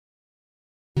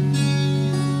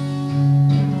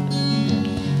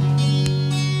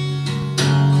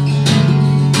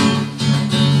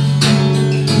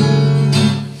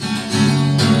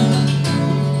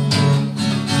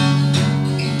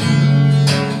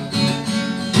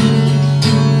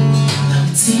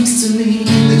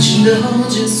know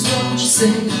just what you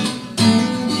say.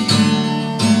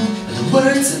 The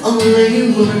words are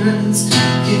only words.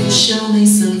 Can you show me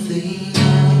something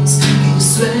else? Can you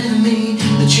swear to me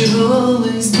that you'll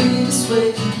always be this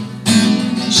way?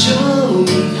 Show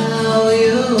me how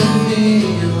you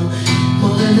feel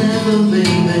more than ever,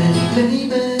 baby,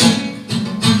 baby.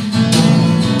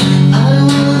 I don't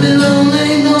wanna be lonely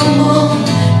no more.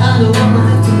 I don't wanna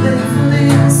have to beg for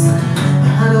this.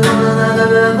 I don't want another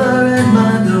lover at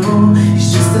my door. It's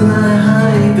just another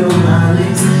heartache on my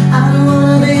list. I don't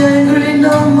wanna be angry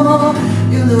no more.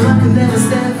 You know I can never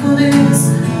stand for this.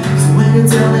 So when you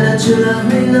tell me that you love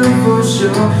me, know for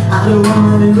sure I don't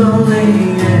wanna be lonely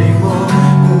anymore.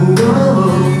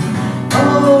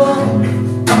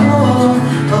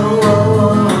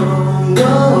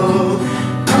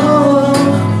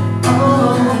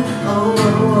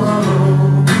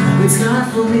 It's hard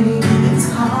for me, it's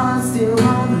hard still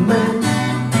on the man.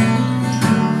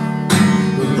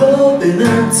 But open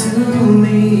up to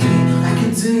me like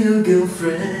you do your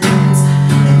girlfriends.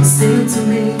 And you sing to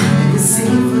me, and you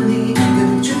symphony. You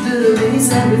put you through the beats,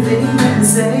 everything. And you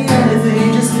say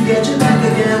anything just to get you back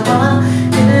again. Why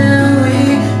can't we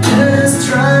just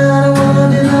try? I don't wanna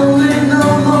be lonely no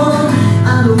more.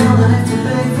 I don't wanna have to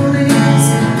beg for this.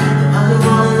 I don't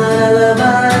want another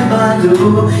lover at my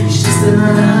door. It's just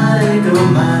another heartache on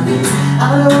my knees. I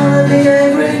don't wanna be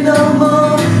angry no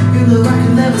more. You know I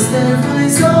can never stand for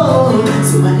this. Oh,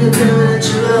 so when you tell me that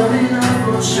you love me, now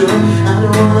for sure I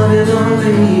don't wanna be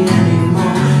lonely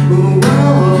anymore. Ooh, oh,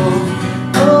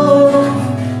 oh,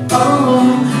 oh, oh, oh,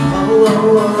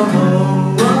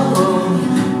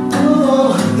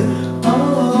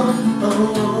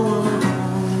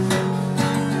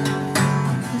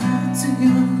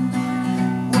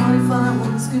 What if I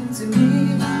was good to me?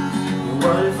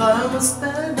 What if I was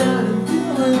better than you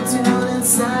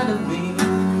inside of me?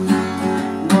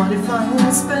 What if I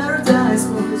was paradise?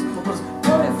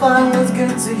 What if I was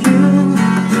good to you?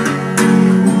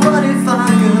 What if I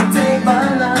could take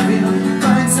my love you?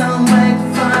 Find some way to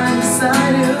find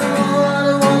beside you. I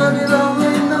don't wanna be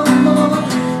lonely no more.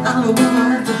 I don't wanna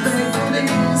have to beg for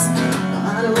this.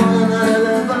 I don't want another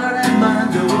lover at my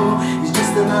door. It's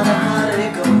just another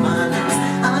heartache on my knees.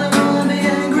 I don't wanna be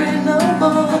angry no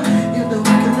more. You know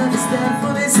I can never stand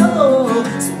for this. Oh,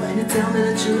 so when you tell me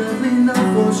that you love me, know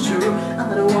for sure I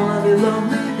don't wanna be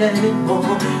lonely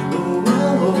anymore. Oh, oh,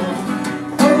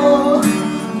 oh, oh,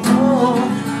 oh,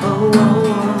 oh,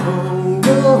 oh,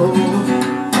 oh,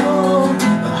 oh.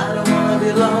 I don't wanna be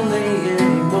lonely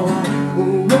anymore.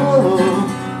 Oh,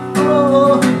 oh,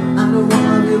 oh, I don't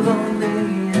wanna be lonely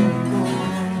anymore.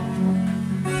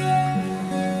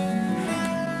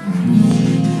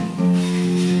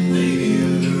 Baby, you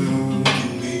look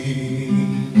at me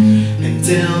and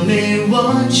tell me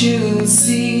what you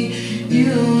see.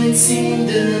 You ain't seen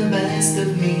the best of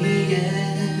me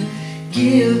yet.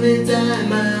 Give me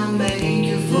time, I'll make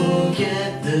you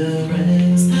forget the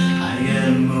rest. I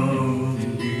am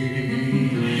moving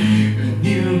deep, and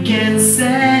you can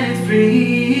set it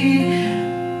free.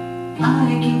 I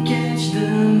can catch the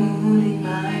moon in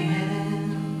my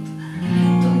hand.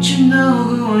 Don't you know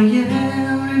who I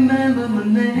am? Remember my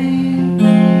name.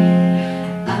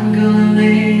 I'm gonna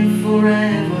live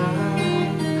forever.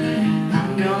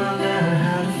 I'm gonna learn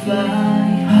how to fly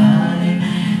high.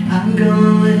 I'm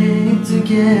gonna live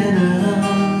together.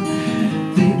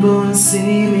 People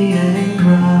see me and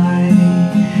cry.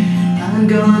 I'm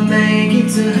gonna make it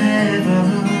to heaven.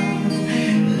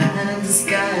 Land the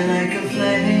sky like a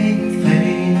flame.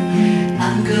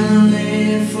 I'm gonna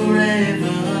live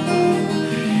forever.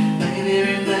 Baby,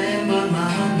 remember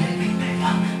my name.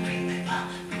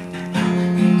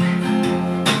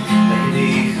 Baby,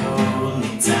 hold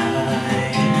me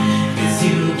tight, 'cause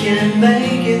you can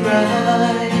make it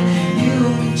right. You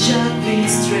shot me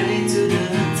straight to the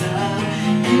top.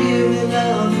 Give me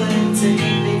love and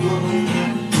take me one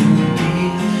to me.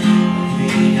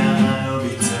 Maybe I'll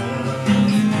be tough.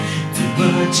 Too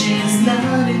much is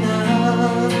not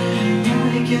enough.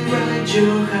 I can write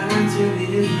your heart to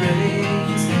it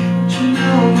breaks. But you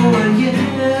know who I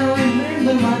am.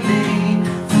 Remember my name.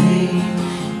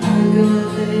 I'm gonna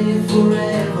live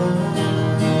forever.